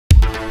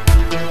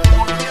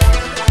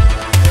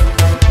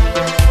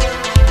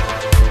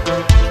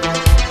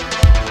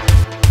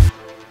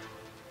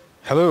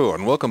Hello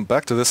and welcome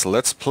back to this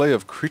Let's Play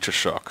of Creature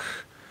Shock.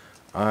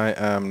 I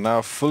am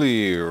now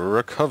fully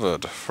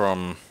recovered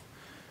from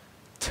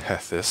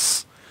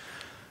Tethys,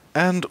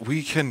 and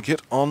we can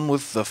get on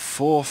with the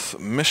fourth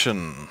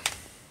mission.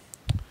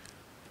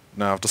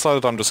 Now I've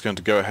decided I'm just going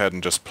to go ahead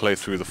and just play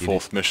through the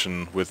fourth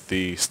mission with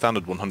the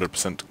standard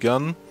 100%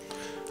 gun,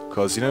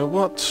 because you know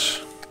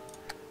what?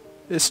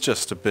 It's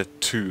just a bit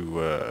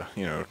too,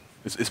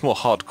 it's more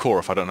hardcore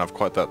if I don't have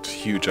quite that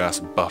huge-ass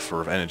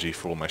buffer of energy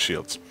for all my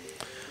shields.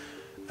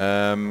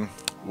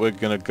 We're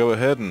gonna go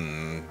ahead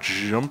and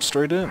jump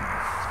straight in.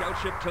 Scout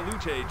ship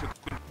Talute to...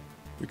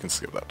 We can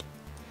skip that.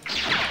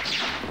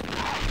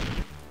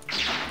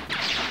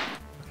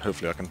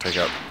 Hopefully I can take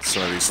out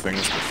some of these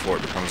things before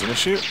it becomes an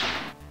issue.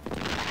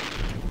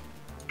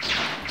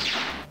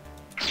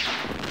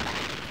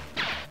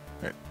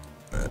 Wait,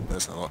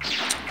 there's not a lot.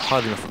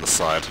 Hiding off at the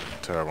side.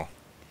 Terrible.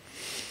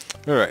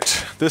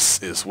 Alright,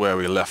 this is where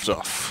we left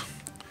off.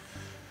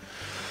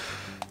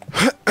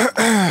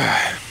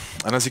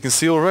 And as you can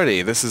see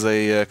already, this is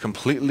a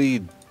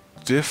completely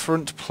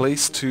different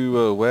place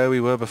to where we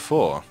were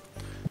before.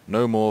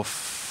 No more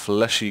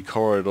fleshy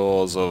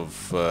corridors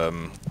of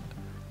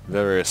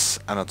various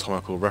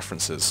anatomical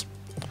references.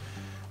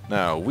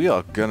 Now, we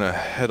are gonna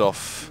head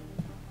off...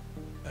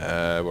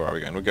 where are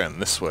we going? We're going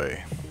this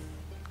way.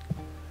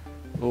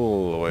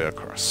 All the way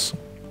across.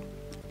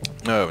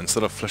 No,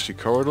 instead of fleshy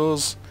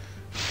corridors,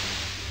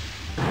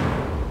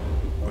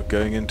 we're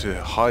going into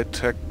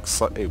high-tech...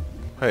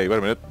 Hey, wait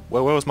a minute.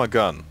 Where was my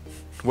gun?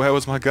 Where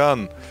was my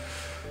gun?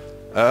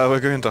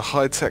 We're going to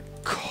high-tech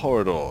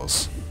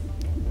corridors.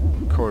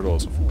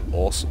 Corridors of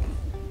awesome.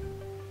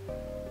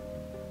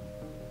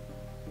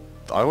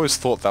 I always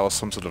thought that was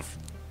some sort of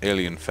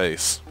alien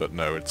face, but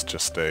no, it's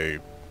just a...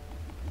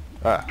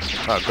 oh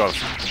god.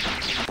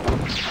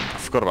 I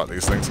forgot about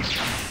these things.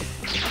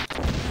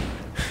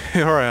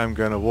 Here I am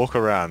going to walk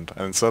around,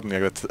 and suddenly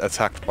I get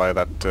attacked by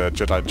that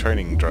Jedi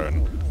training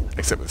drone,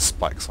 except with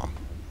spikes on.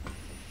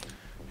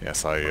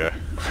 Yes, I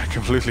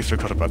completely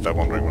forgot about that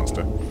wandering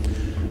monster.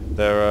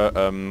 There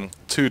are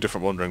two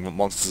different wandering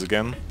monsters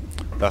again.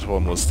 That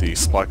one was the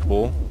spike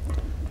ball,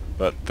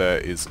 but there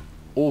is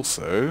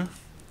also...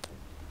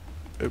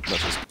 Oop,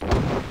 that was...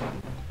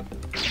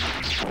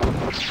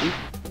 Oop.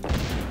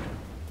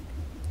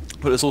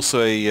 But there's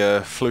also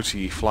a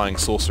floaty flying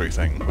sorcery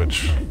thing,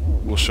 which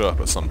will show up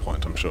at some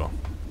point, I'm sure.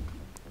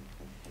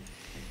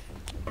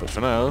 But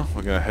for now,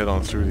 we're going to head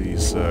on through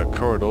these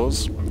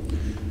corridors.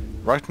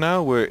 Right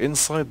now we're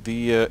inside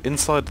the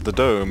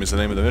dome is the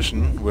name of the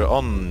mission. We're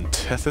on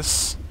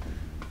Tethys,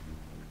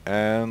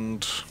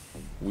 and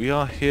we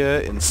are here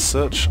in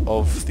search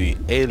of the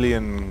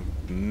alien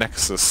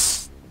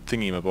nexus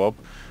thingy-mabob,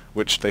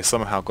 which they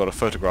somehow got a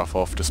photograph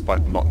of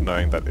despite not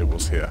knowing that it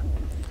was here.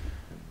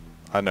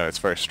 I know, it's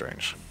very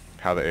strange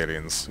how the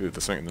aliens... Ooh,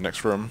 there's something in the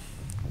next room.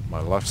 My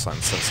life sign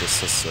sensor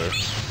says so.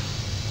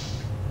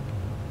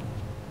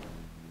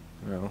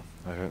 Well,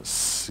 I don't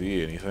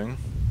see anything.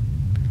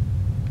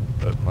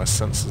 But my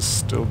sensor's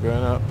still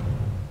going up.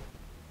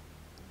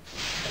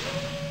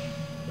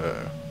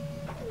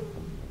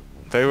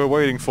 They were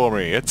waiting for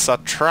me. It's a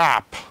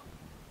trap!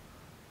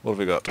 What have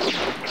we got?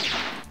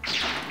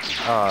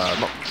 Ah,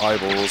 not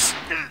eyeballs.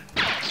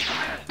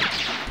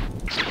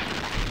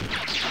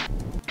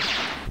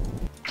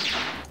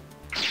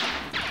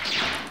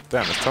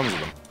 Damn, there's tons of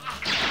them.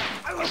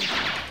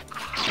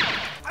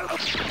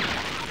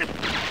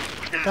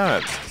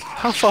 Damn it.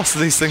 How fast do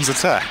these things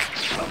attack?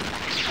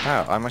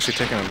 Wow, I'm actually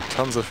taking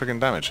tons of friggin'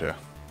 damage here.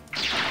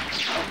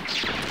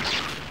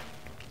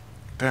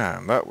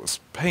 Damn, that was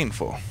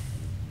painful.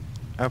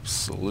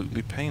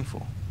 Absolutely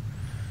painful.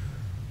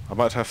 I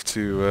might have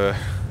to,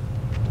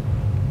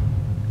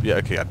 yeah,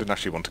 okay, I didn't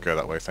actually want to go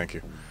that way, thank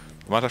you.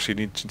 I might actually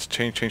need to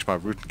change my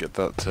route and get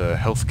that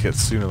health kit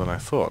sooner than I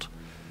thought.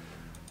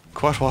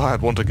 Quite why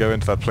I'd want to go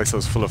into that place that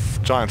was full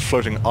of giant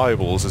floating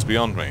eyeballs is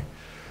beyond me.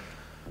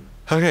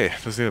 Okay,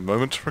 just need a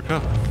moment to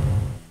recover.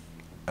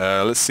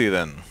 Let's see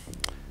then.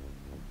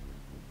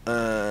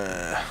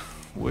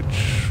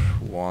 Which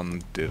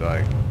one did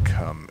I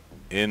come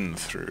in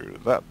through?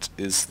 That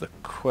is the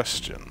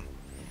question.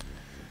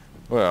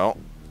 Well,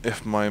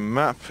 if my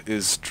map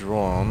is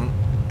drawn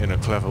in a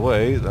clever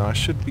way, then I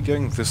should be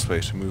going this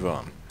way to move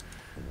on.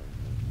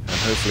 And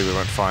hopefully we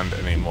won't find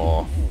any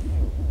more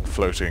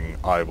floating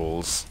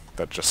eyeballs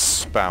that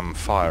just spam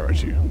fire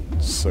at you.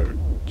 It's so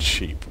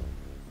cheap.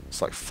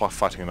 It's like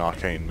fighting an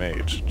arcane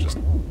mage. Just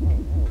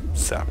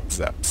zap,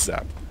 zap,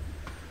 zap.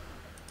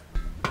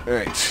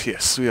 Alright,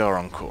 yes, we are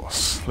on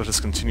course. Let us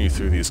continue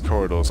through these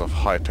corridors of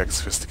high-tech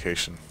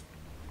sophistication.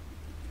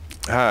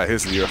 Ah,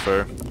 here's the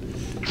UFO.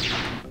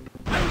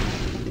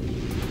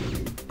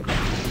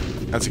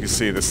 As you can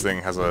see, this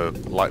thing has a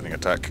lightning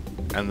attack,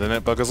 and then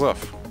it buggers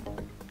off.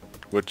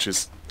 Which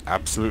is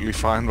absolutely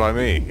fine by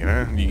me, you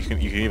know? You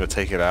can either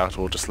take it out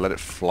or just let it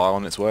fly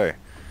on its way.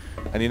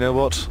 And you know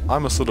what?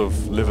 I'm a sort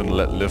of live and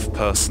let live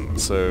person,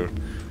 so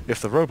if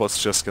the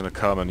robot's just gonna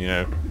come and, you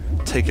know,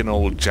 take an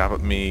old jab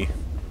at me,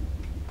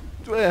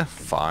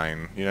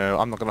 fine, you know,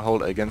 I'm not gonna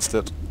hold it against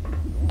it.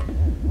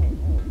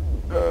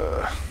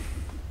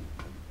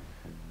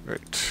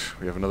 Great.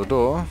 We have another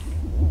door.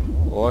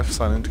 Life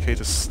sign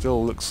indicator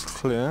still looks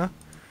clear.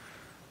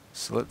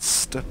 So let's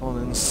step on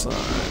inside.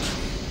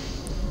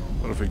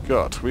 What have we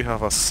got? We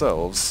have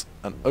ourselves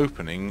an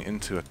opening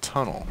into a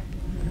tunnel.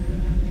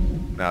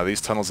 Now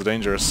these tunnels are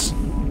dangerous.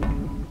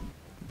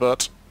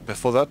 But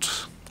before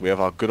that, we have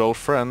our good old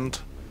friend,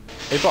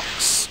 a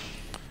box.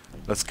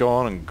 Let's go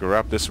on and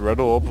grab this red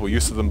orb. We're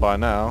used to them by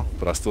now,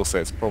 but I still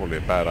say it's probably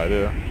a bad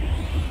idea.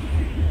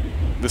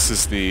 This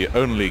is the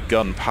only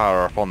gun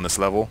power up on this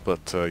level,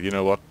 but you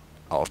know what?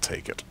 I'll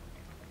take it.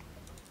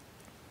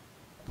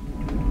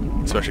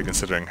 Especially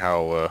considering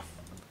how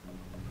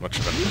much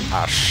of an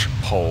ash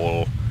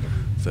pole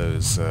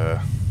those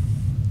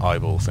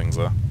eyeball things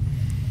are.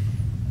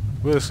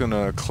 We're just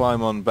gonna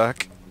climb on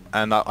back,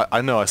 and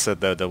I know I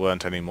said there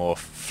weren't any more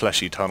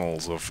fleshy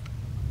tunnels of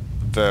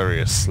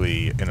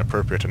variously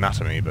inappropriate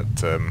anatomy,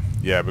 but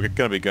yeah, we're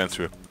gonna be going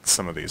through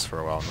some of these for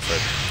a while, I'm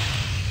afraid.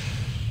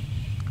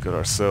 Got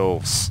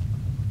ourselves,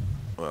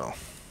 well,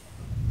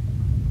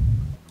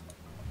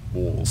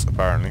 walls,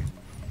 apparently.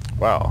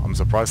 Wow, I'm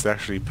surprised they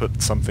actually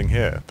put something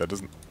here that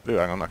doesn't... Ooh,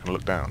 hang on, I can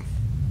look down.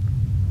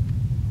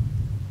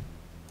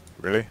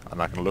 Really?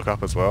 And I can look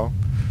up as well?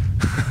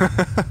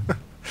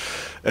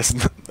 It's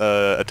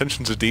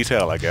attention to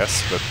detail, I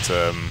guess, but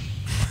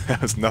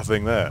there's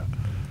nothing there.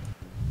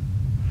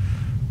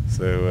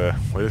 So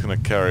we're just going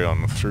to carry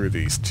on through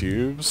these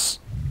tubes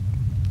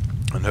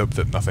and hope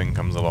that nothing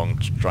comes along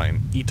to try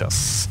and eat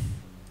us.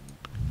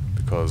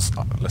 Because,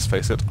 let's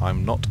face it,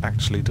 I'm not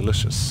actually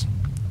delicious.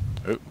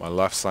 Oh, my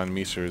life sign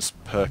meter is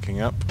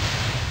perking up.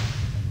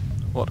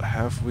 What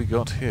have we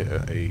got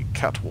here? A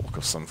catwalk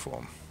of some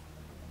form.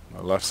 My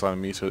life sign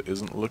meter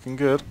isn't looking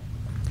good.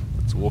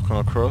 Let's walk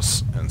on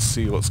across and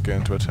see what's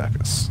going to attack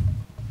us.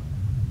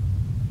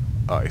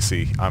 Oh, I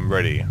see. I'm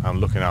ready. I'm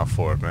looking out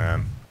for it,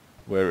 man.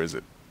 Where is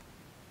it?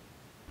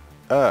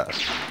 Ah!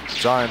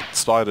 Giant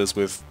spiders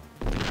with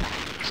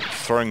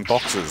throwing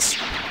boxes.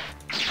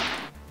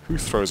 Who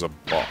throws a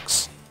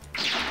box?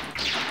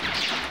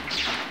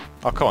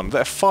 Oh, come on,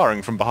 they're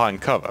firing from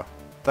behind cover.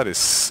 That is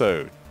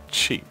so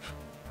cheap.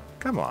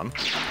 Come on.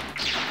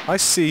 I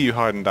see you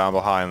hiding down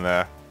behind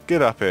there.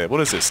 Get up here. What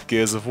is this,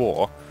 Gears of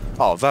War?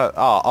 Oh, that...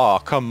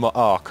 come on.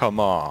 Oh, come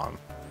on.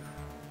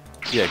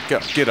 Yeah,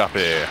 get up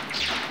here.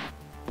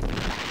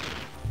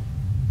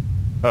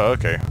 Oh,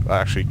 okay. I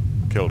actually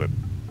killed it.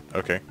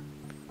 Okay.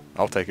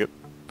 I'll take it.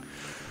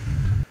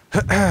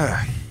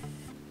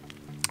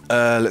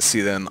 Let's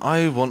see then.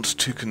 I want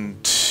to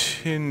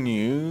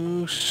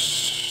continue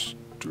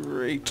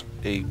straight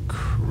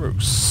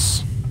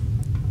across.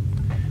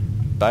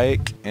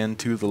 Back and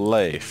to the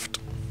left,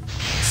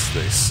 as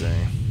they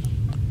say.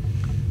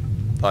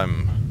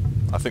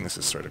 I think this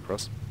is straight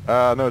across.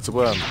 No, it's a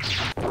worm.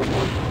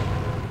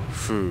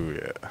 Phew,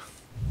 yeah.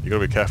 You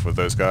gotta be careful with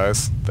those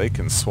guys. They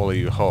can swallow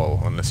you whole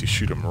unless you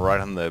shoot them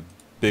right in their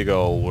big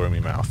old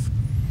wormy mouth.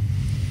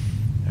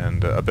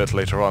 And a bit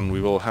later on we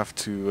will have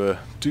to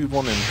do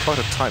one in quite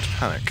a tight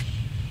panic.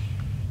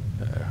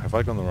 Have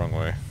I gone the wrong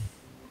way?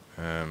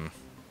 Have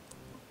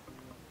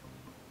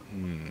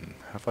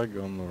I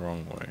gone the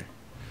wrong way?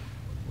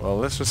 Well,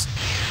 let's just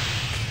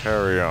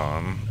carry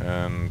on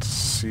and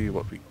see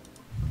what we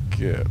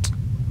get.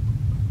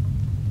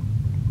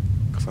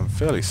 Because I'm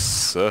fairly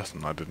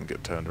certain I didn't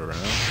get turned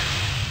around.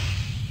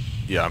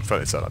 Yeah, I'm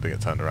fairly certain I didn't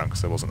get turned around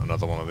because there wasn't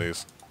another one of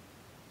these.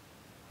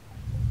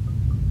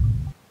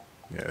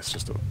 Yeah, it's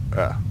just a...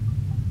 Ah.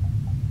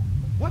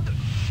 What the?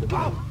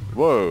 Oh.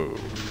 Whoa!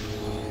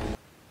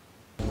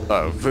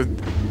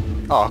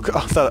 Oh,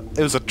 I thought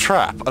it was a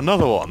trap!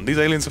 Another one! These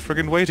aliens are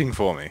friggin' waiting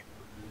for me!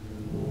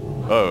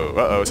 Oh,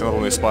 uh-oh, it's another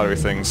one of these spidery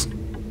things.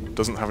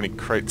 Doesn't have any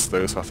crates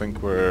though, so I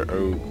think we're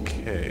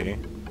okay.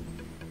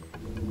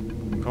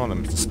 Come on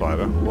then, Mr.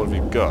 Spider. What have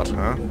you got,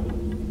 huh?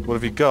 What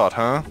have you got,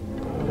 huh?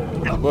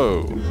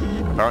 Whoa!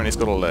 Apparently it's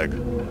got a leg.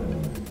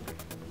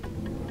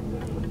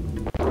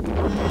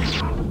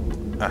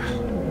 Ah,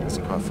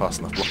 isn't quite fast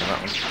enough blocking that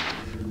one.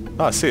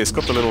 Ah, I see, it's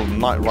got the little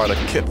Knight Rider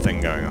kit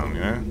thing going on,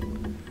 you know?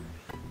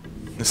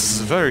 This is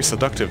a very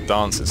seductive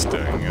dance it's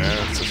doing, you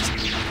know? It's just,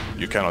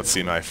 you cannot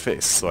see my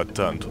face, so I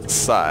turn to the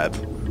side,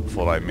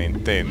 for I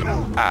maintain...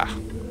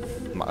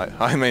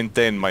 I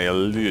maintain my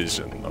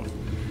illusion of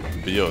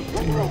beauty.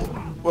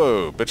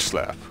 Whoa, bitch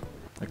slap.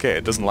 Okay,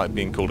 it doesn't like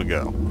being called a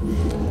girl.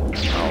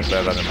 I'll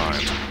bear that in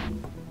mind.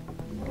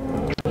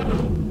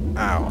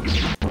 Ow.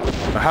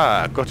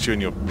 Aha! Got you in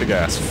your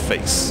big-ass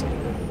face.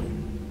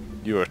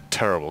 You're a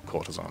terrible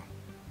courtesan.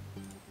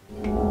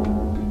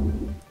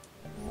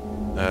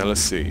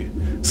 Let's see.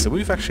 So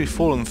we've actually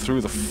fallen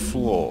through the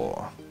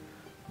floor.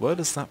 Where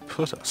does that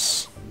put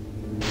us?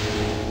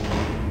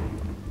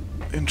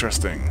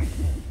 Interesting.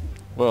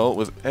 Well,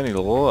 with any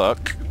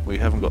luck, we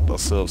haven't got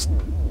ourselves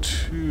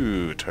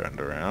too turned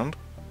around.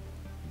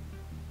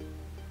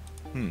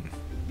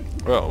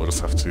 Well, we'll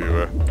just have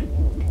to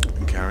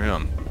carry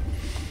on.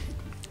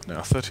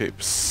 Now,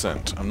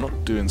 38%. I'm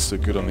not doing so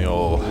good on the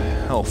old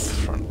health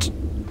front.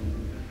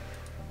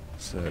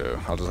 So,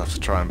 I'll just have to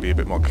try and be a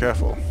bit more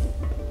careful.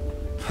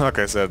 Like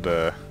I said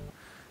a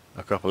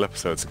couple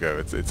episodes ago,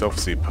 it's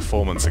obviously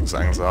performance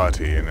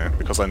anxiety, you know,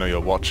 because I know you're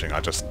watching,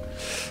 I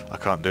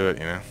can't do it,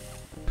 you know.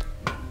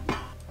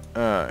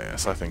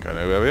 Yes, I think I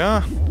know where we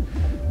are.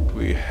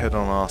 We head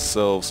on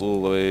ourselves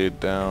all the way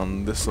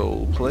down this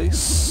old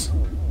place.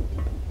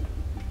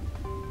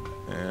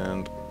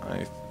 And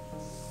I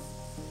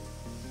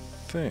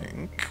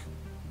think...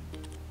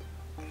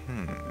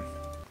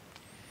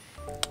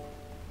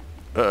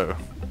 Uh-oh.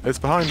 It's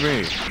behind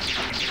me!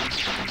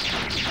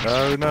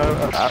 Oh no!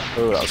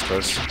 Oh, that was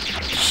close.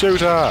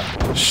 Shoot her!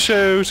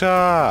 Shoot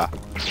her!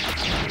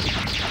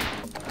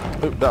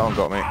 Oop, that one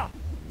got me.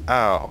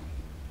 Ow.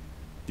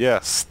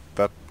 Yes,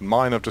 that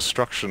mine of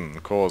destruction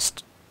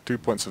caused 2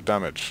 points of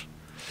damage.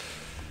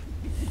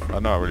 I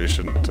know I really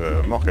shouldn't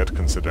mock it,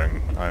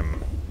 considering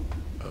I'm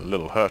a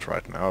little hurt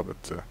right now,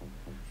 but...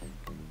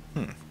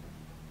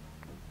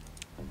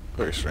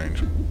 Very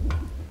strange.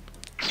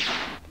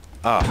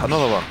 Ah,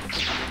 another one!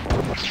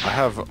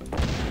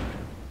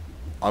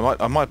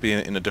 I might be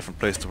in a different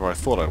place to where I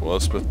thought I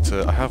was, but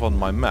I have on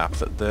my map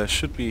that there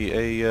should be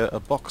a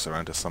box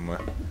around here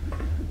somewhere.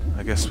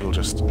 I guess we'll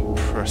just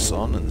press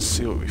on and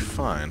see what we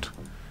find.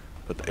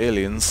 But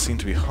aliens seem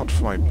to be hot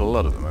for my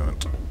blood at the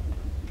moment.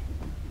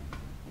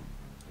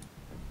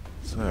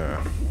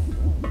 So...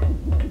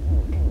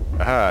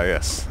 Aha,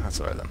 yes, that's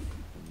right then.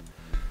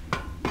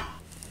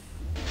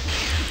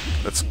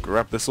 Let's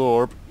grab this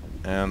orb,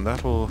 and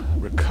that'll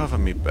recover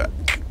me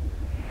back.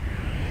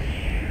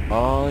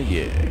 Oh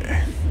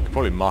yeah. You could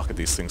probably market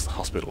these things to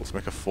hospitals,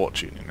 make a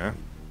fortune, you know?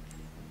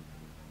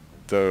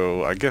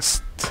 Though, I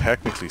guess,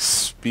 technically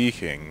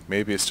speaking,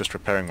 maybe it's just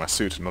repairing my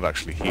suit and not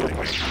actually healing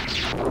me.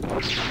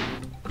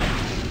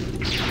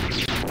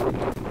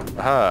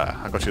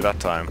 Aha! I got you that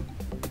time.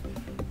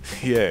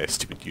 Yeah,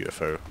 stupid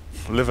UFO.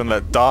 Live and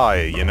let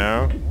die, you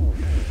know?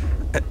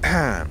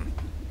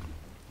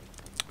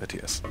 But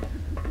yes,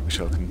 we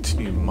shall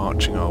continue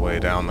marching our way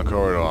down the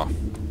corridor,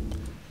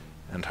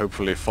 and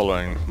hopefully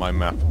following my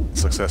map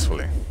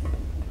successfully.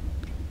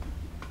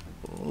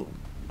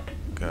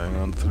 Going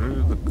on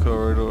through the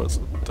corridors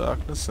of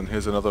darkness, and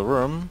here's another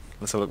room.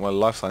 Let's have a look at my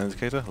life sign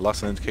indicator. Life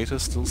sign indicator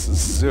still says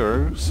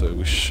 0, so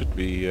we should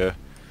be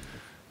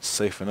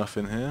safe enough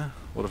in here.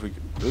 What have we...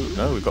 Ooh,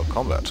 no, we've got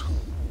combat.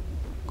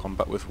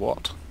 Combat with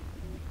what?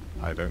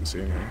 I don't see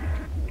anything.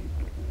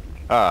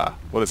 Ah,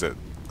 what is it?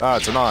 Ah,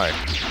 it's an eye.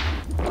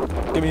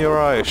 Give me your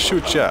eye,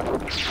 shoot ya!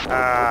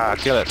 Ah,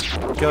 kill it!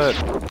 Kill it!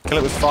 Kill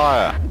it with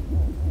fire!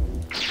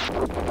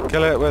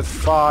 Kill it with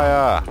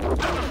fire!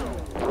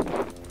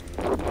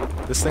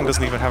 This thing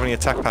doesn't even have any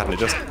attack pattern, it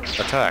just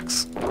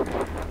attacks.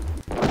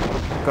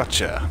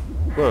 Gotcha.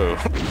 Whoa.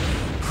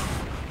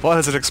 Why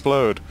does it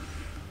explode?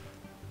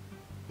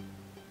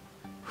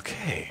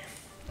 Okay.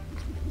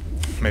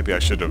 Maybe I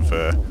should have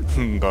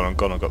gone and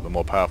got the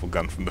more powerful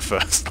gun from the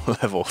first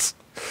levels.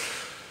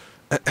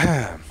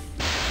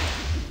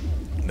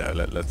 No,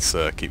 let's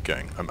keep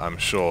going. I'm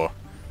sure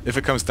if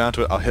it comes down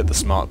to it, I'll hit the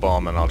smart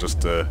bomb and I'll just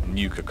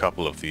nuke a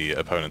couple of the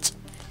opponents.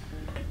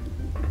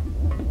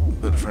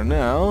 But for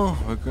now,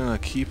 we're gonna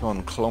keep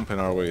on clomping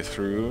our way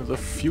through the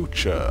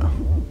future.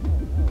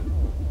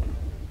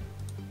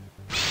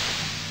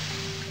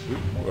 Ooh,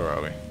 where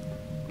are we?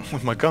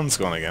 My gun's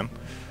gone again.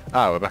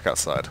 Ah, we're back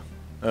outside.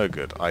 Oh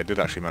good, I did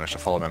actually manage to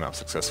follow my map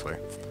successfully.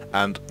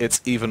 And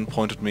it's even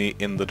pointed me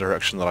in the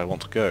direction that I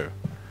want to go.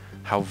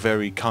 How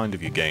very kind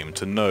of you, game,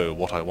 to know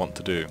what I want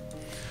to do.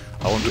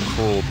 I want to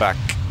crawl back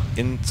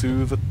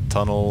into the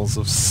tunnels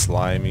of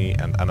slimy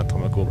and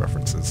anatomical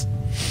references.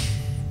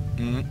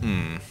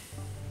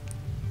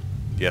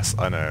 Yes,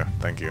 I know,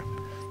 thank you.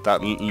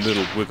 That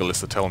little wiggle is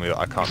to tell me that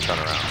I can't turn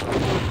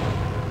around.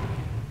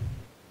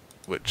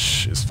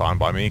 Which is fine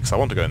by me, because I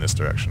want to go in this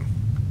direction.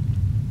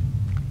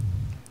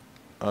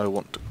 I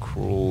want to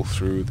crawl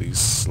through these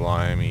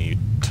slimy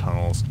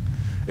tunnels.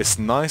 It's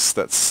nice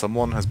that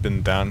someone has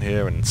been down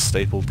here and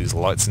stapled these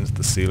lights into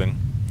the ceiling.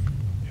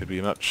 It'd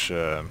be much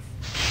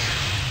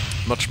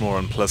more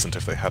unpleasant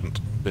if they hadn't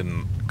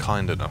been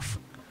kind enough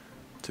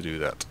to do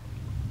that.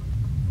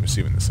 I'm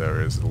assuming this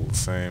area is all the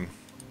same.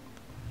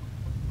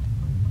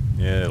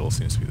 Yeah, it all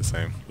seems to be the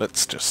same.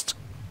 Let's just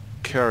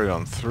carry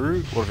on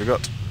through. What have we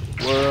got?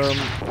 Worm,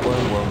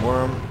 worm, worm,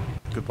 worm.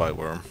 Goodbye,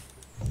 worm.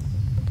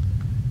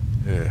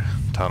 Yeah,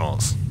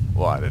 tunnels.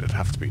 Why did it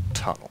have to be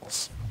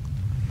tunnels?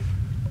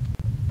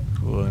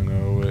 Pulling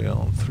our way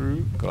on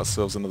through. Got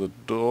ourselves another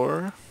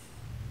door.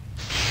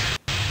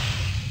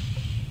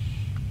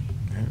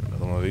 Yeah,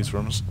 another one of these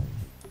rooms.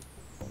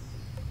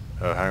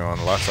 Oh, hang on,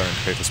 the life sign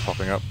indicator's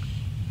popping up.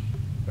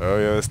 Oh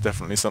yeah, there's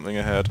definitely something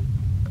ahead.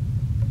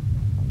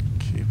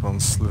 Keep on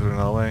slithering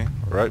our way,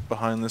 right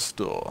behind this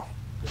door.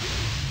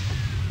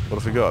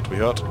 What have we got? We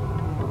got...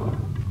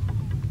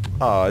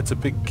 Ah, it's a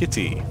big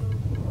kitty.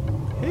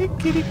 Hey,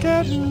 kitty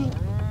cat!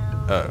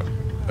 Oh,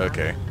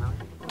 okay.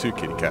 2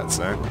 kitty cats,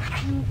 eh?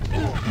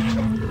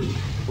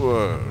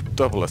 Whoa,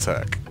 double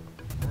attack.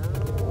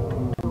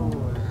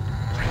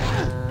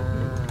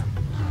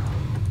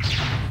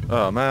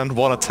 Oh man,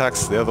 one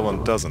attacks, the other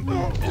one doesn't.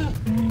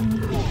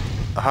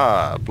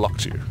 Aha,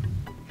 blocked you.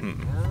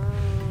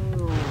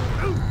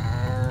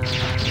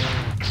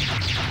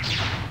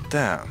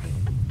 Damn.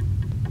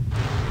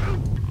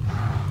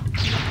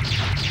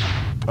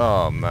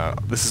 Oh no,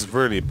 this is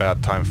really a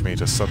bad time for me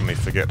to suddenly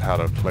forget how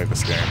to play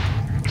this game.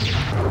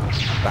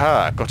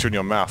 Aha, got you in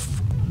your mouth.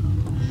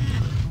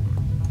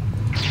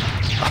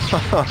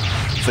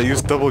 They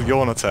use double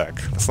yawn attack.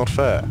 That's not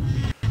fair.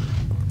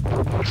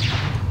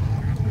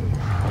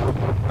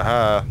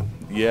 Aha,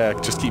 yeah,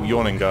 just keep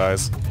yawning,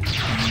 guys.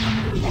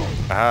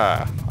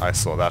 Aha, I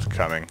saw that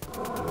coming.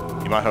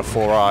 You might have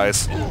 4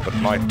 eyes, but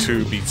my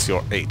 2 beats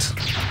your 8.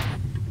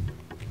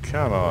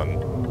 Come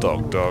on,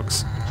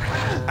 dogs.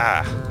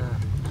 Ah.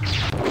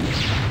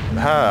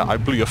 Ah, I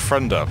blew your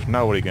friend up.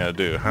 Now what are you gonna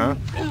do, huh?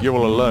 You're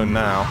all alone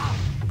now.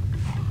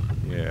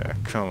 Yeah,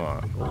 come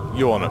on.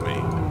 Yawn at me.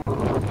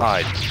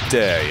 I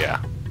dare ya.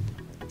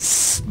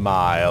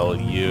 Smile,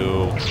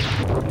 you.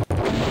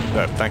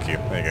 No, thank you.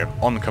 There you go.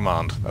 On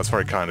command. That's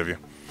very kind of you.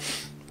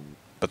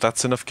 But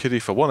that's enough kitty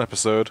for one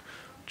episode.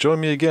 Join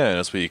me again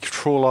as we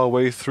trawl our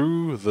way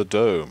through the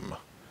dome.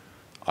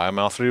 I'm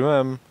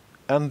R3M,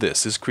 and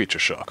this is Creature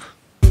Shock.